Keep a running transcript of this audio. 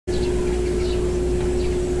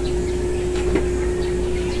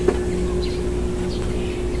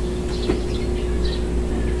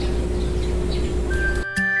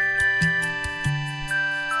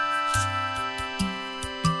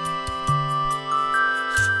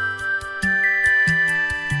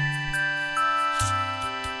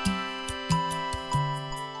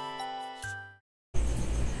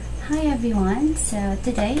everyone. So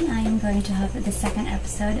today I am going to have the second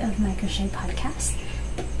episode of my crochet podcast.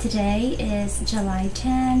 Today is July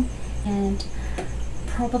 10 and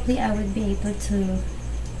probably I would be able to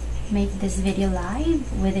make this video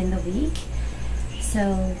live within the week.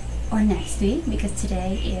 So, or next week, because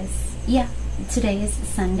today is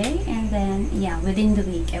Sunday, and then within the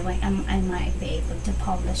week I might be able to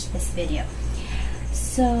publish this video.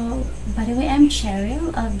 So, by the way, I'm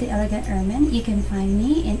Cheryl of D.Elegant.Ermine. You can find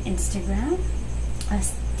me in Instagram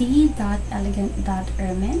as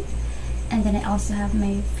D.Elegant.Ermine, and then I also have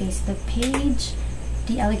my Facebook page,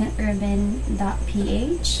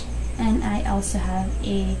 D.Elegant.Ermine.ph, and I also have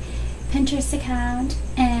a Pinterest account,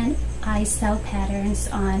 and I sell patterns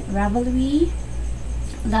on Ravelry,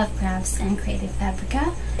 Love Crafts, and Creative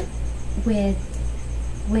Fabrica with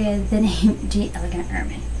the name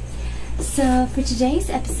D.Elegant.Ermine. So for today's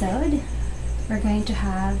episode, I'm going to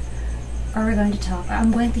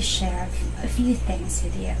share a few things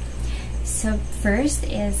with you. So first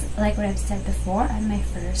is, like what I've said before on my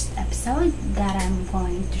first episode, that I'm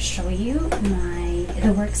going to show you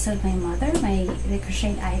the works of my mother, the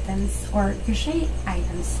crochet items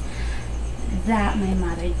that my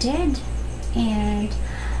mother did, and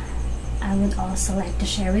I would also like to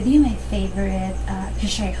share with you my favorite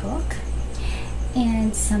crochet hook,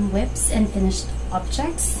 and some whips and finished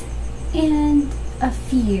objects, and a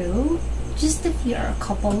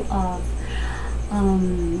couple of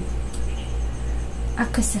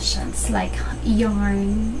acquisitions, like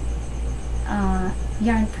yarn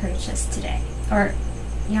purchase today, or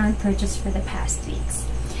yarn purchase for the past weeks.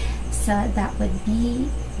 So that would be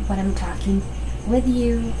what I'm talking with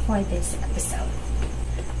you for this episode.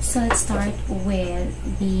 So let's start with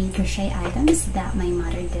the crochet items that my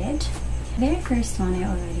mother did. The very first one I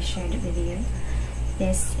already shared it with you.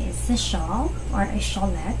 This is a shawl, or a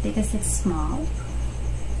shawlette, because it's small.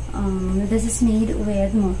 This is made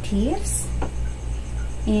with motifs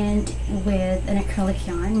and with an acrylic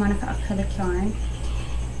yarn, Monica acrylic yarn.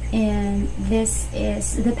 And the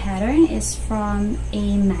pattern is from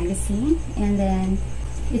a magazine, and then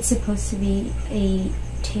it's supposed to be a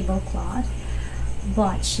tablecloth,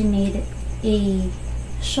 but she made a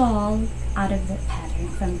shawl out of the pattern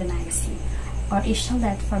from the magazine, or a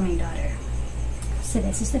shawlette for my daughter. So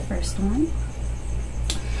this is the first one,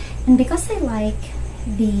 and because I like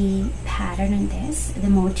the pattern on this, the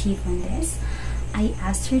motif on this, I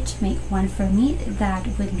asked her to make one for me that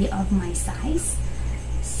would be of my size.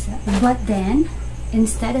 So, but then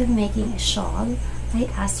instead of making a shawl, I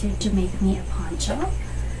asked her to make me a poncho.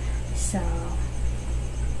 So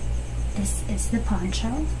this is the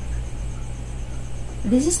poncho.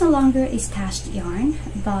 This is no longer a stashed yarn,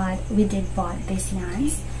 but we did bought these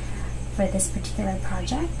yarns for this particular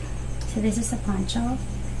project. So this is a poncho.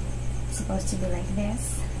 It's supposed to be like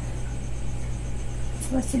this.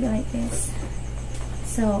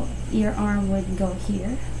 So your arm would go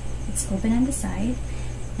here. It's open on the side,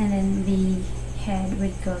 and then the head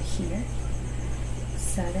would go here.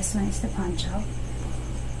 So this one is the poncho.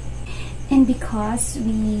 And because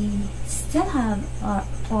we still have,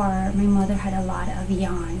 or my mother had a lot of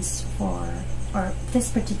yarns or this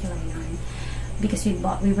particular yarn, because we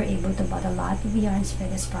were able to buy a lot of yarns for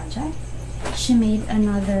this project, she made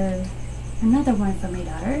another one for my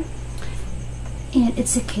daughter, and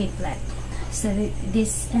it's a capelet. So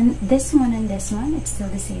this one, it's still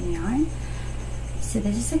the same yarn. So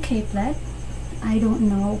this is a capelet. I don't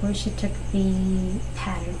know where she took the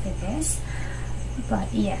pattern for this,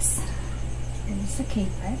 but yes, this is a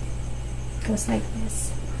capelet. It goes like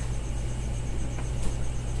this.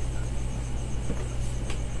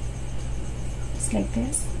 It's like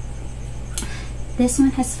this. This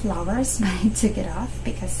one has flowers, but I took it off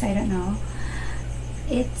because I don't know.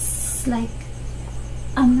 It's like,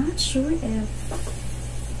 I'm not sure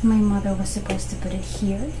if my mother was supposed to put it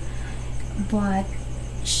here, but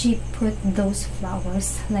she put those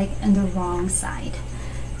flowers like on the wrong side.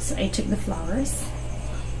 So I took the flowers,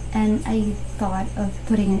 and I thought of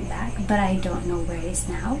putting it back, but I don't know where it is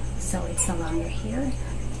now, so it's no longer here.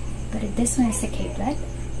 But if this one is a capelet,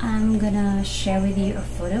 I'm gonna share with you a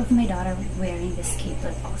photo of my daughter wearing this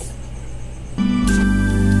capelet also.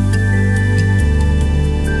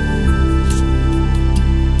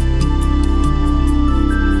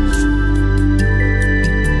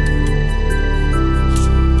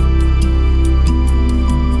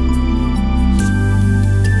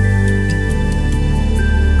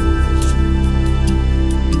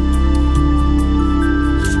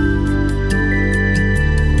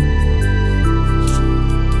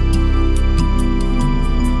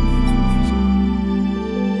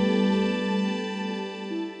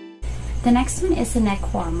 The next one is a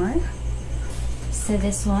neck warmer. So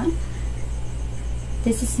this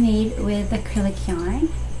is made with acrylic yarn,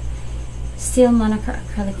 steel monocore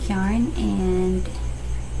acrylic yarn, and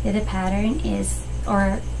the pattern is,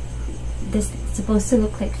 or this is supposed to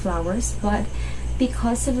look like flowers, but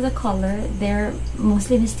because of the color they're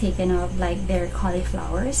mostly mistaken of like they're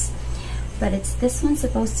cauliflowers. But it's this one's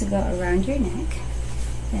supposed to go around your neck,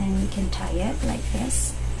 then you can tie it like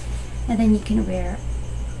this, and then you can wear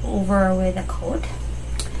over with a coat.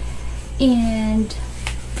 And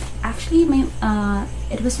actually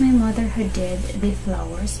it was my mother who did the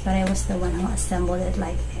flowers, but I was the one who assembled it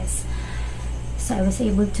like this. So I was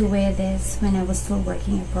able to wear this when I was still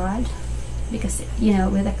working abroad, because you know,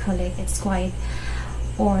 with acrylic it's quite,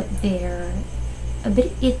 or they're a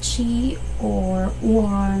bit itchy or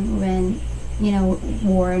worn when, you know,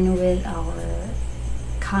 worn with our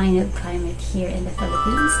kind of climate here in the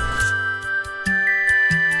Philippines.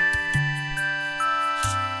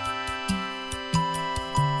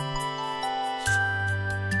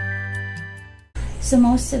 So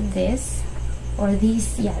most of this, or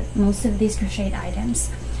these, yeah, most of these crocheted items,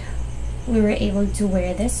 we were able to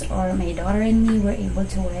wear this, or my daughter and me were able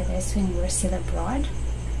to wear this when we were still abroad.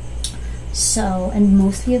 So, and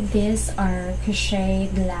mostly of these are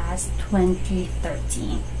crocheted last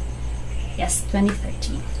 2013. Yes,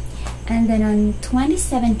 2013. And then on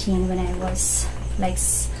 2017, when I was like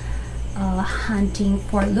hunting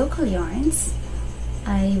for local yarns,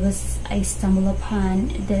 I stumbled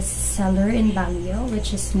upon this seller in Baguio,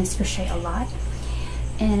 which is Miss Crochet a lot,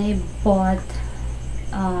 and I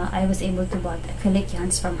was able to buy acrylic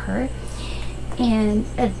yarns from her. And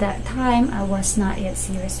at that time I was not yet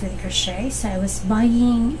serious with crochet, so I was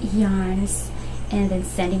buying yarns and then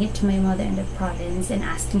sending it to my mother in the province and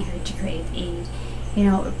asking her to create a, you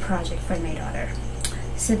know, a project for my daughter.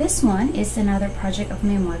 So this one is another project of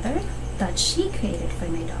my mother that she created for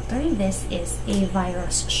my daughter. This is a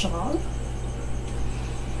virus shawl,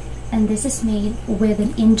 and this is made with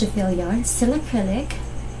an Injafil yarn, still acrylic,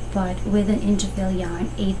 but with an Injafil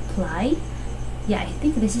yarn 8-ply. Yeah, I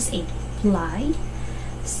think this is 8-ply.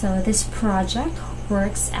 So this project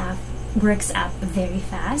works up very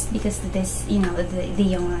fast, because this, you know, the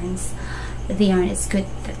yarn is good,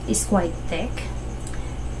 is quite thick.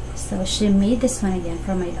 So she made this one again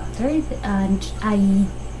for my daughter, and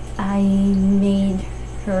I made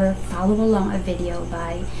her follow along a video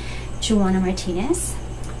by Joana Martinez.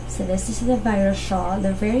 So this is the virus shawl,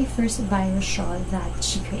 the very first virus shawl that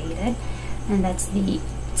she created, and that's the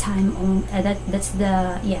time on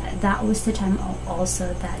that was the time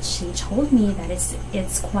also that she told me that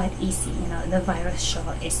it's quite easy, you know, the virus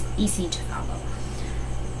shawl is easy to follow.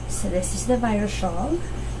 So this is the virus shawl.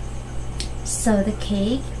 So the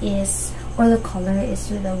cake is, or the color is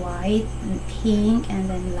with the white and pink and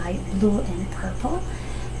then light blue and purple.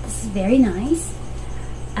 This is very nice.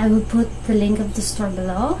 I will put the link of the store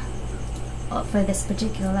below for this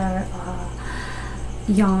particular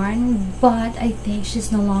yarn, but I think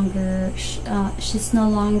she's no longer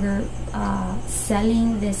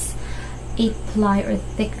selling this 8-ply or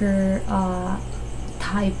thicker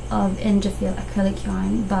type of Injafil acrylic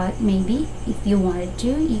yarn. But maybe if you wanted to,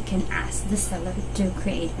 you can ask the seller to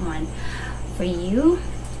create one for you.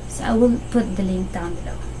 So I will put the link down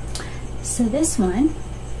below. So this one,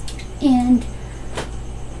 and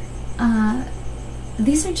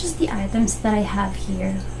these are just the items that I have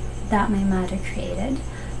here that my mother created.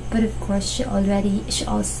 But of course she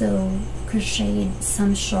also crocheted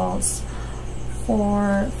some shawls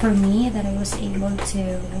for me that I was able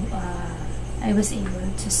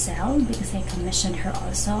to sell, because I commissioned her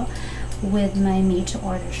also with my made to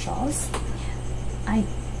order shawls.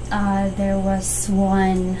 There was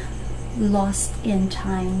one lost in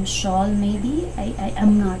time shawl, maybe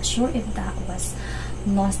I'm not sure if that was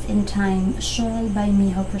lost in time shawl by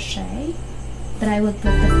Mijo Crochet, but I will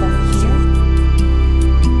put the photo here.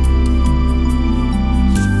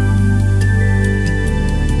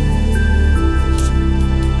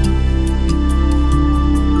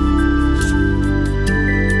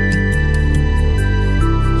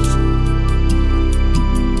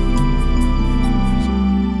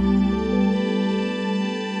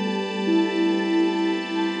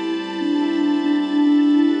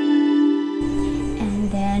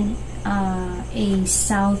 A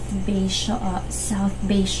Southbay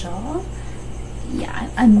Shawl. Yeah,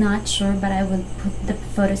 I'm not sure, but I will put the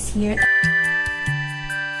photos here.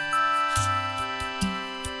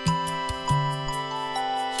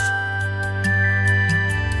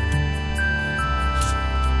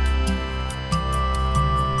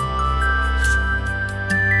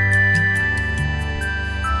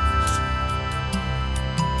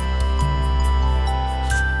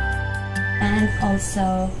 And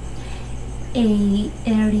also a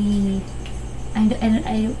airy,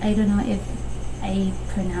 I don't know if I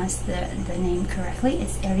pronounced the name correctly.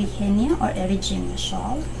 It's Erigenia or Erigenia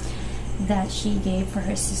shawl that she gave for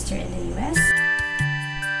her sister in the US.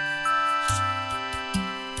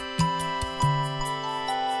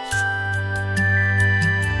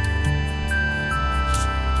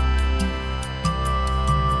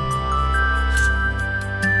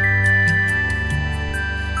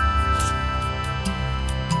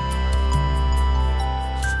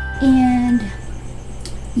 And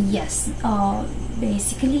yes,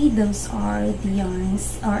 basically those are the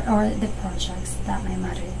yarns or the projects that my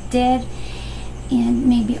mother did. And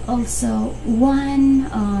maybe also one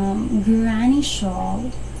granny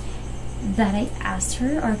shawl that I asked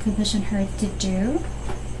her or commissioned her to do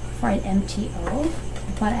for an MTO,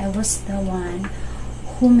 but I was the one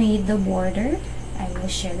who made the border. I will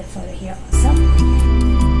share the photo here also.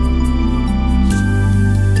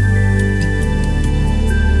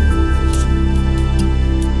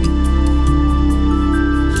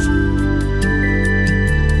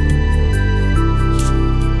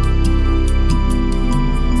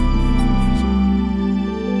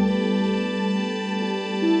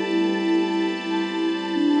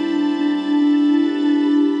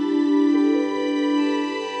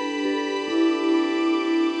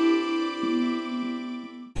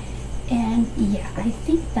 And yeah, I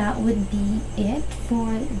think that would be it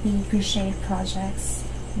for the crochet projects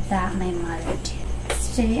that my mother did.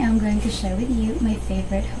 Today I'm going to share with you my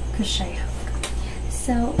favorite crochet hook.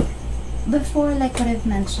 So before, like what I've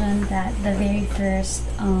mentioned, that the very first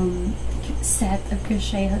set of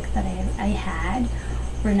crochet hook that I had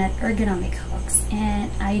were not ergonomic hooks,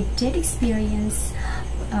 and I did experience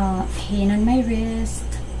pain on my wrist,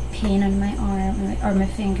 pain on my arm or my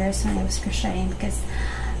fingers when I was crocheting, because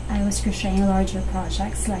I was crocheting larger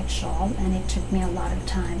projects like shawl, and it took me a lot of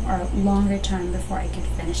time or longer time before I could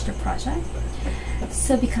finish the project.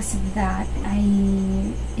 So because of that, I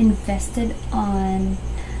invested on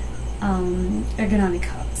ergonomic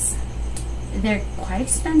hooks. They're quite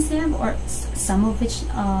expensive, or some of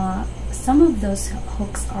those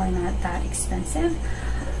hooks are not that expensive,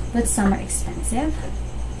 but some are expensive.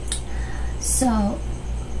 So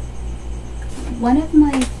one of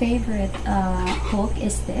my favorite hook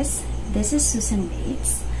is this. This is Susan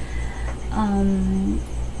Bates.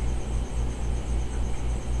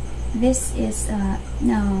 This is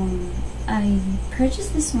I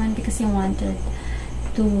purchased this one because I wanted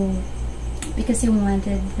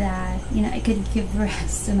that, you know, I could give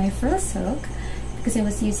rest to my first hook, because I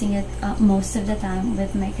was using it most of the time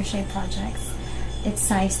with my crochet projects. It's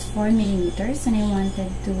sized 4 millimeters, and I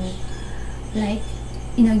wanted to, like,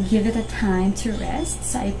 you know, give it a time to rest.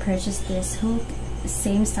 So I purchased this hook,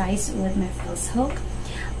 same size with my first hook.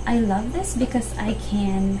 I love this because I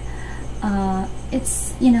can,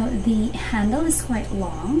 it's, you know, the handle is quite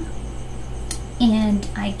long, and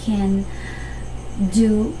I can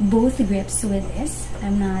do both grips with this.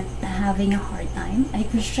 I'm not having a hard time. I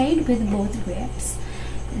crocheted with both grips,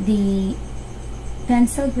 the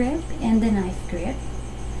pencil grip and the knife grip.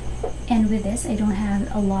 And with this, I don't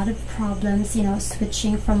have a lot of problems, you know,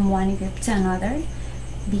 switching from one grip to another,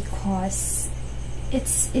 because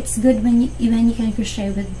it's good when you can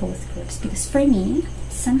crochet with both grips. Because for me,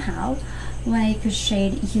 somehow, when I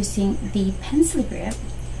crocheted using the pencil grip,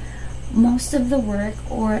 most of the work,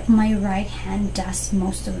 or my right hand does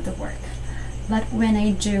most of the work. But when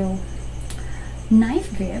I do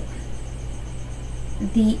knife grip,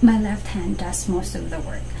 my left hand does most of the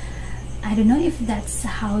work. I don't know if that's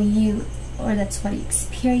how you, or that's what you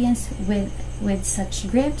experience with such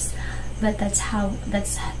grips, but that's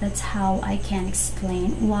how I can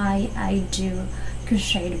explain why I do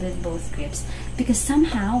crochet with both grips. Because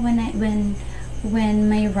somehow when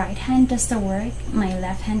my right hand does the work, my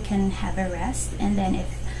left hand can have a rest, and then if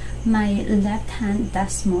my left hand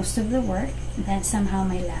does most of the work, then somehow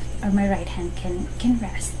my right hand can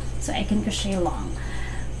rest, so I can crochet long.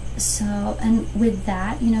 So, and with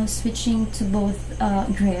that, you know, switching to both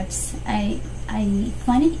grips, I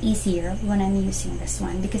find it easier when I'm using this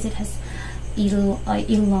one, because it has a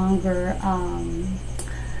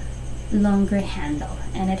longer handle,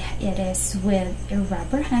 and it is with a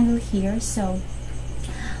rubber handle here. So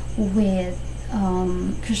with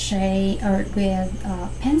crochet or with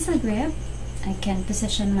pencil grip, I can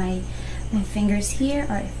position my fingers here,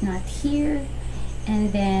 or if not here,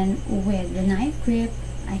 and then with the knife grip,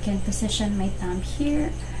 I can position my thumb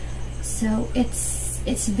here. So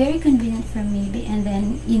it's very convenient for me. And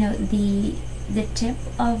then, you know, the tip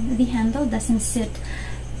of the handle doesn't sit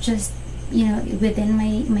just, you know, within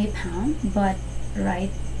my palm, but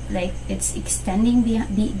right like it's extending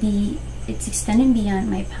beyond it's extending beyond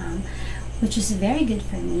my palm, which is very good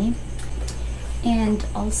for me. And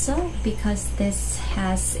also because this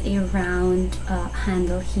has a round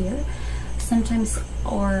handle here, sometimes,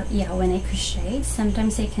 or yeah, when I crochet,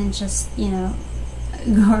 sometimes I can just, you know,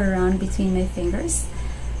 go around between my fingers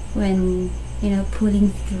when, you know, pulling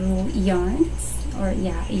through yarns, or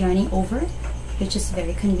yeah, yarning over, which is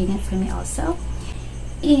very convenient for me also.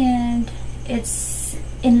 And it's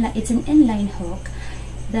an inline hook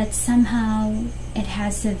that somehow it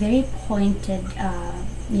has a very pointed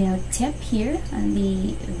you know, tip here on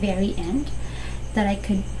the very end that I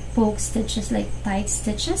could poke stitches, like tight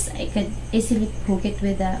stitches. I could easily poke it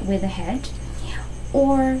with a head,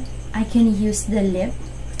 or I can use the lip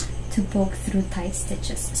to poke through tight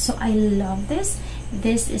stitches. So I love this.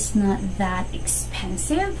 This is not that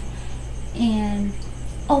expensive, and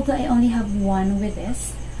although I only have one with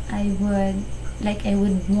this, I would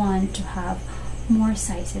want to have more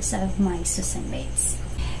sizes of my Susan Bates.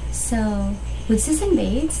 So with Susan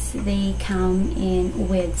Bates, they come in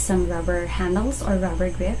with some rubber handles or rubber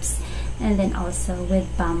grips, and then also with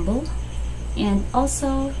bamboo, and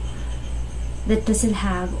also that doesn't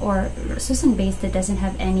have, or Susan Bates that doesn't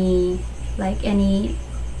have any, like any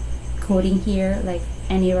coating here, like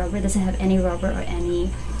any rubber, doesn't have any rubber or any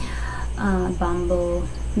bamboo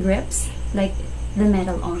grips, like the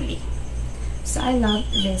metal only. So I love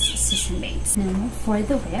this Susan Bates. Now for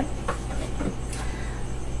the whip,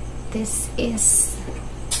 this is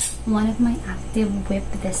one of my active whip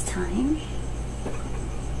this time.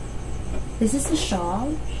 This is a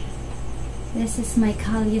shawl. This is my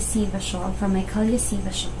Calla Ziva Shawl, from my Calla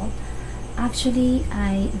Ziva Shawl. Actually,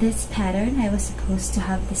 this pattern, I was supposed to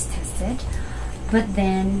have this tested, but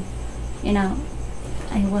then, you know,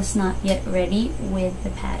 I was not yet ready with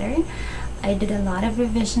the pattern. I did a lot of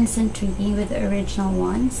revisions and tweaking with the original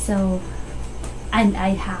one, so, and I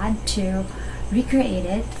had to recreate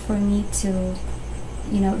it for me to,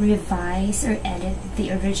 you know, revise or edit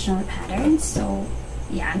the original pattern. So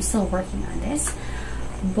yeah, I'm still working on this,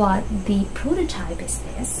 but the prototype is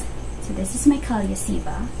this. So this is my Calla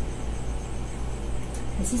Ziva.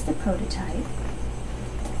 This is the prototype.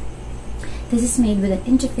 This is made with an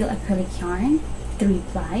interfill acrylic yarn,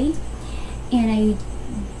 3-ply, and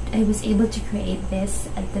I was able to create this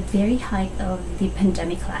at the very height of the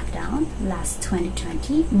pandemic lockdown, last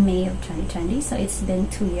 2020, May of 2020, so it's been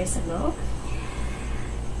 2 years ago.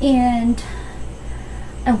 And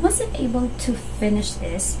I wasn't able to finish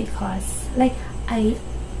this because, like, I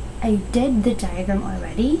did the diagram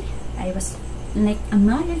already. I was like, I'm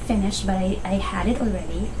not yet finished, but I had it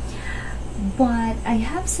already. But I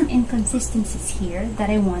have some inconsistencies here that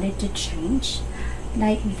I wanted to change.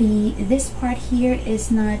 Like this part here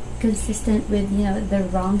is not consistent with, you know, the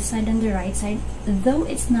wrong side and the right side, though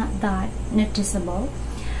it's not that noticeable,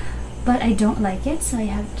 but I don't like it, so I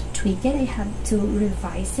have to tweak it. I have to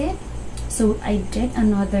revise it. So I did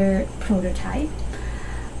another prototype,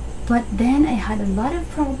 but then I had a lot of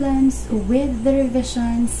problems with the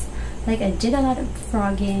revisions. Like, I did a lot of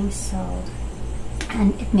frogging, so,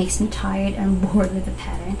 and it makes me tired and bored with the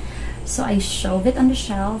pattern, so I shoved it on the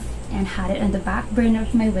shelf and had it on the back burner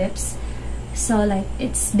of my whips. So like,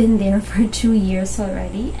 it's been there for 2 years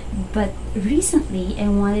already, but recently I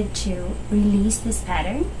wanted to release this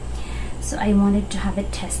pattern, so I wanted to have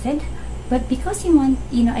it tested. But because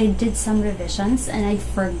I did some revisions and I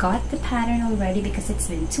forgot the pattern already because it's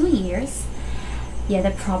been 2 years. Yeah,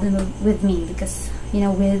 the problem with me, because, you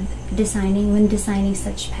know, when designing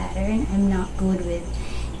such pattern, I'm not good with,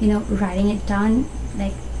 you know, writing it down,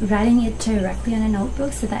 like writing it directly on a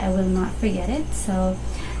notebook so that I will not forget it. So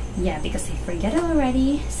yeah, because I forget it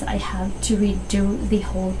already, so I have to redo the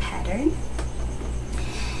whole pattern.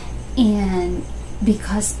 And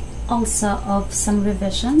because also of some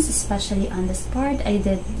revisions, especially on this part, I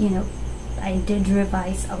did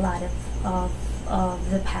revise a lot of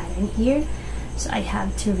the pattern here, so I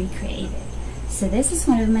have to recreate it. So this is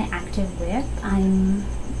one of my active whip. I'm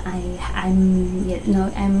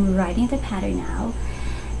writing the pattern now,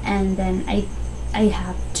 and then I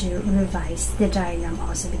have to revise the diagram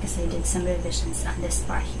also because I did some revisions on this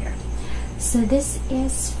part here. So this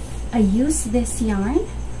is, I use this yarn.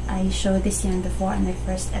 I showed this yarn before in my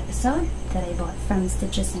first episode that I bought from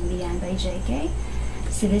Stitches and Beyond by JK.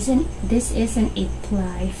 So this is an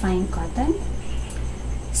 8-ply fine cotton.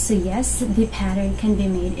 So yes, the pattern can be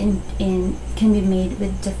made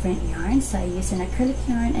with different yarns. So I used an acrylic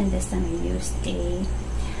yarn, and this time I used a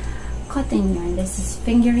cotton yarn. This is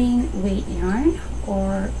fingering weight yarn,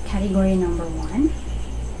 or category number 1.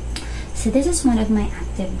 So this is one of my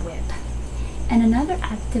active whip, And another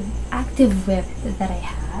active whip that I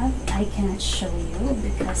have, I cannot show you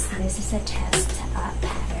because this is a test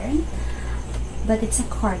pattern, but it's a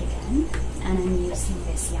cardigan, and I'm using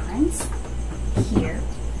these yarns here.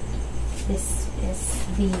 This is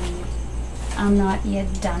the, I'm not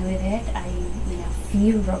yet done with it.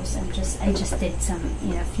 Few rows. I just did some,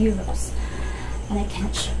 few rows, and I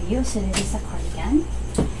can't show you. So this is a cardigan,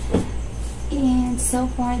 and so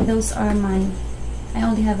far those are my. I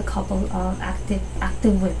only have a couple of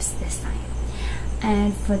active whips this time.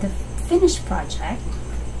 And for the finished project,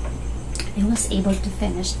 I was able to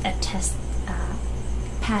finish a test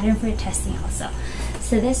pattern for testing also.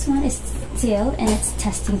 So this one is still in its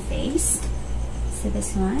testing phase. So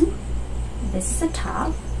this one, this is a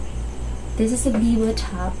top. This is a Mijo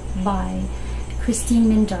top by Christine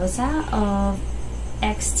Mendoza of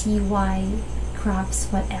XTY Crafts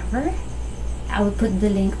Whatever. I will put the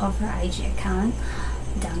link of her IG account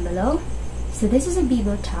down below. So this is a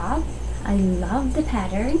Mijo top. I love the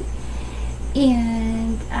pattern,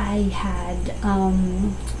 and I had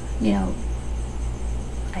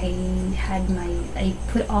I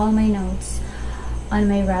put all my notes on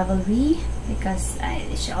my Ravelry because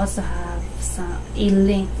I should also have a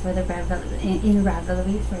link for the in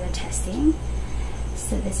Ravelry for the testing.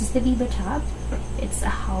 So this is the Mijo top. It's a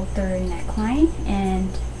halter neckline, and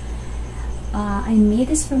I made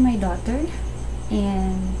this for my daughter,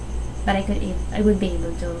 but I would be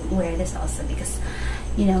able to wear this also because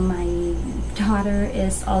my daughter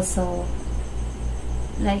is also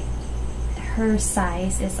like, her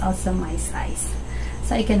size is also my size,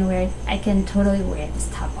 so I can totally wear this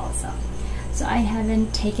top also. So I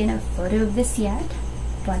haven't taken a photo of this yet,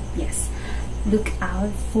 but yes, look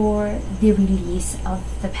out for the release of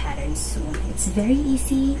the pattern soon. It's very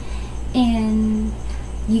easy, and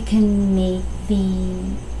you can make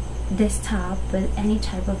this top with any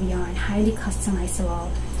type of yarn, highly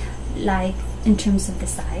customizable, like in terms of the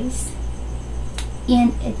size.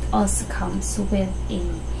 And it also comes with a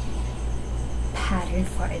pattern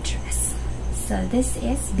for a dress. So this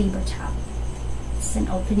is Mijo top. It's an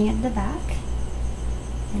opening at the back,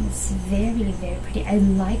 and it's very, very pretty. I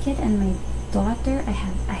like it, and my daughter,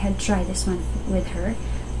 I had tried this one with her,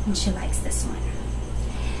 and she likes this one.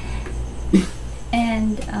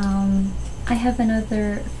 And I have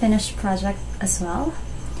another finished project as well.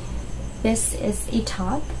 This is a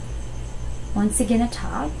top, once again a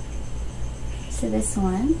top. So this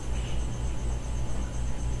one,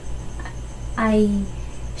 I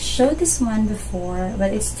showed this one before,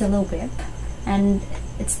 but it's still a whip, and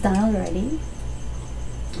it's done already.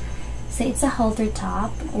 So it's a halter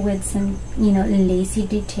top with some lacy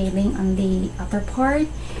detailing on the upper part,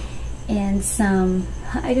 and some,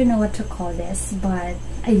 I don't know what to call this, but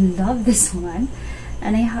I love this one,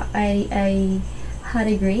 and I had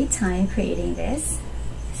a great time creating this.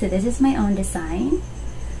 So this is my own design.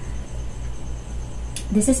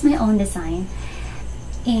 This is my own design,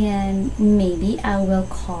 and maybe I will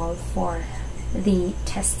call for the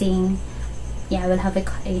testing. Yeah, I will have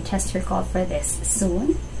a tester call for this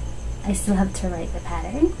soon. I still have to write the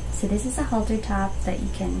pattern. So this is a halter top that you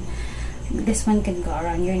can, this one can go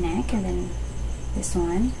around your neck, and then this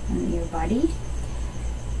one on your body.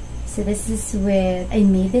 So this is with, I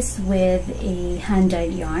made this with a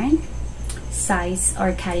hand-dyed yarn, size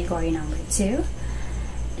or category number 2,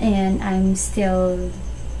 and I'm still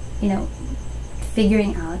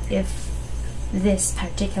figuring out if this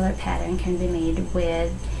particular pattern can be made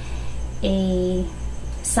with a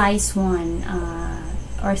size 1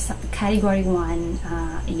 or category 1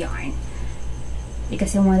 yarn,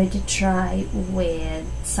 because I wanted to try with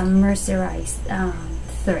some mercerized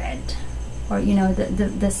thread, or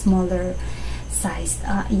the smaller sized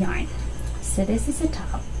yarn. So this is a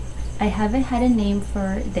top. I haven't had a name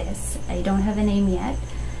for this. I don't have a name yet,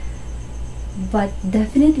 but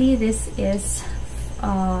definitely this is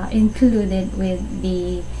included with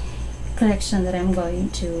the collection that I'm going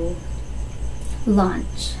to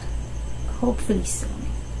launch hopefully soon.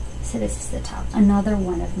 So this is the top, another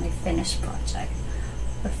one of my finished project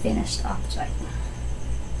or finished object.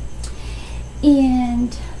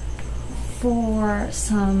 And for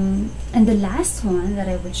some, and the last one that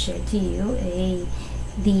I would share to you,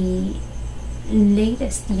 the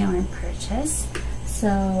latest yarn purchase. So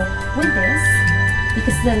with this,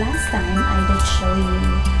 because the last time I did show you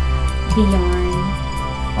the yarn,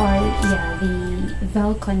 the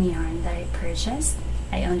Velcon yarn that I purchased,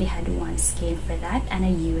 I only had one skein for that, and I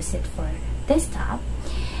used it for this top.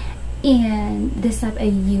 And this top I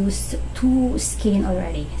used 2 skein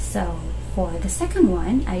already. So for the second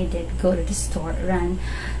one, I did go to the store, run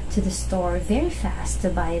to the store very fast to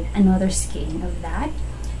buy another skein of that,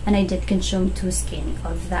 and I did consume 2 skein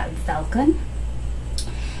of that Velcon.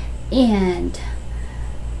 And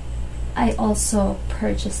I also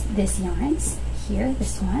purchased these yarns here,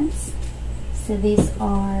 these ones. So these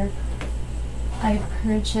are, I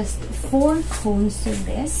purchased 4 cones of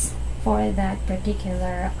this for that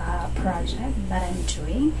particular project that I'm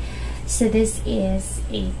doing. So this is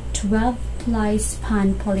a 12 ply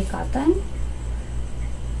span polycotton.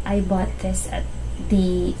 I bought this at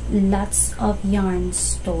the Lots of Yarn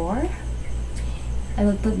store. I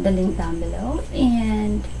will put the link down below.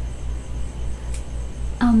 And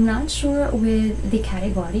I'm not sure with the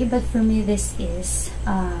category, but for me this is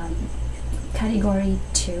category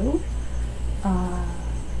 2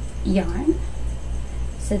 yarn.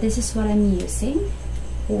 So this is what I'm using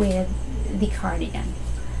with the cardigan.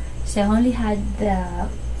 So I only had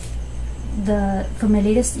for my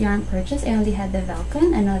latest yarn purchase, I only had the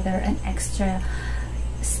Velcon, an extra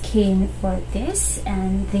skein for this,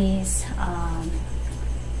 and this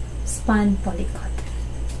spun polycotton.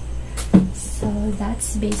 So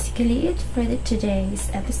that's basically it for today's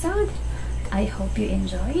episode. I hope you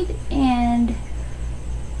enjoyed, and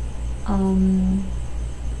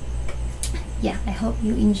yeah, I hope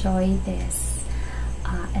you enjoyed this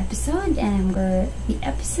episode, and I'm going to be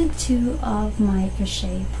episode 2 of my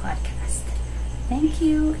crochet podcast. Thank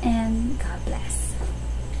you, and God bless.